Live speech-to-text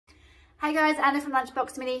Hey guys, Anna from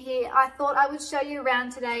Lunchbox Mini here. I thought I would show you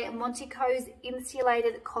around today MontiiCo's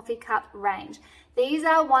insulated coffee cup range. These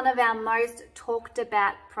are one of our most talked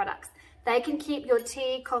about products. They can keep your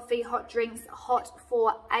tea, coffee, hot drinks hot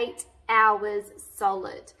for 8 hours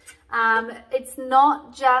solid. It's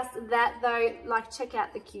not just that though, like check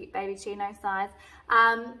out the cute baby chino size,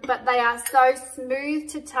 but they are so smooth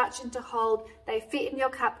to touch and to hold. They fit in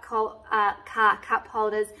your cup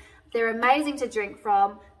holders. They're amazing to drink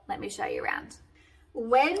from. Let me show you around.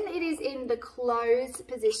 When it is in the closed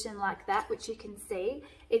position like that, which you can see,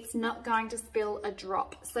 it's not going to spill a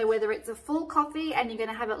drop. So whether it's a full coffee and you're going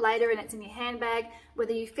to have it later and it's in your handbag,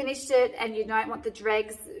 whether you finished it and you don't want the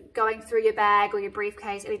dregs going through your bag or your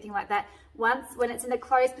briefcase, anything like that, when it's in a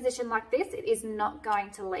closed position like this, it is not going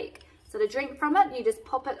to leak. So to drink from it, you just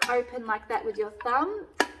pop it open like that with your thumb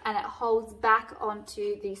and it holds back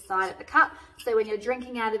onto the side of the cup. So when you're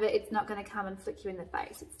drinking out of it, it's not going to come and flick you in the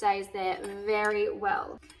face. It stays there very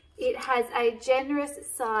well. It has a generous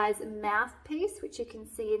size mouthpiece, which you can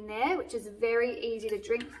see in there, which is very easy to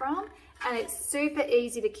drink from. And it's super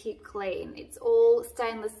easy to keep clean. It's all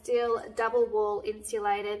stainless steel, double wall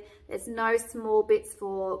insulated. There's no small bits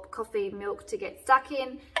for coffee milk to get stuck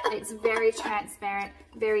in. And it's very transparent,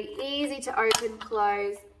 very easy to open,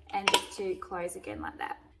 close, and just to close again like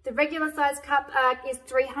that. The regular size cup is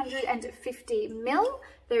 350 ml.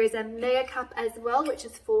 There is a mega cup as well, which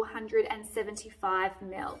is 475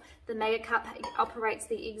 ml. The mega cup operates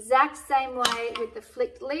the exact same way with the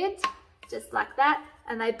flicked lid, just like that.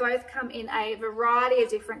 And they both come in a variety of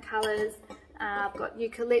different colors. I've got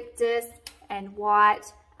eucalyptus and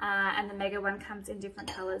white, and the mega one comes in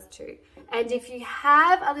different colors too. And if you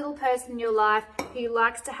have a little person in your life who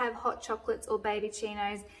likes to have hot chocolates or baby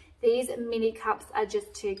chinos, these mini cups are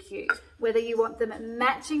just too cute. Whether you want them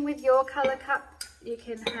matching with your color cup, you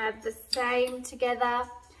can have the same together,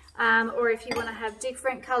 or if you want to have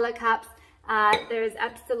different color cups, there is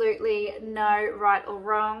absolutely no right or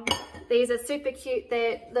wrong. These are super cute.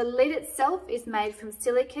 The lid itself is made from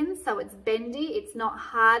silicone, so it's bendy. It's not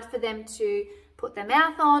hard for them to put their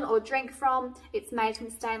mouth on or drink from. It's made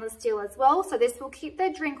from stainless steel as well, so this will keep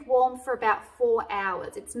their drink warm for about 4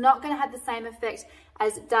 hours. It's not going to have the same effect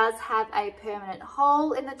as it does have a permanent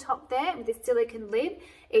hole in the top there with this silicone lid.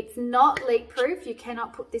 It's not leak proof. You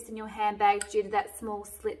cannot put this in your handbag due to that small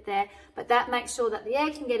slit there, but that makes sure that the air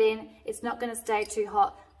can get in. It's not going to stay too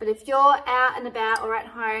hot. But if you're out and about or at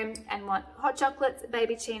home and want hot chocolates,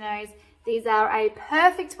 baby chinos, these are a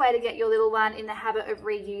perfect way to get your little one in the habit of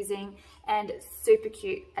reusing, and super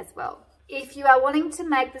cute as well. If you are wanting to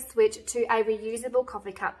make the switch to a reusable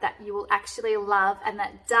coffee cup that you will actually love and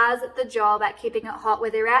that does the job at keeping it hot,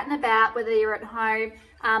 whether you're out and about, whether you're at home,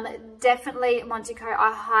 definitely MontiiCo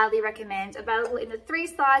I highly recommend. Available in the 3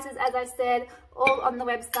 sizes, as I said, all on the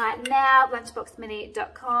website now,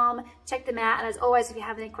 lunchboxmini.com. Check them out, and as always, if you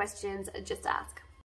have any questions, just ask.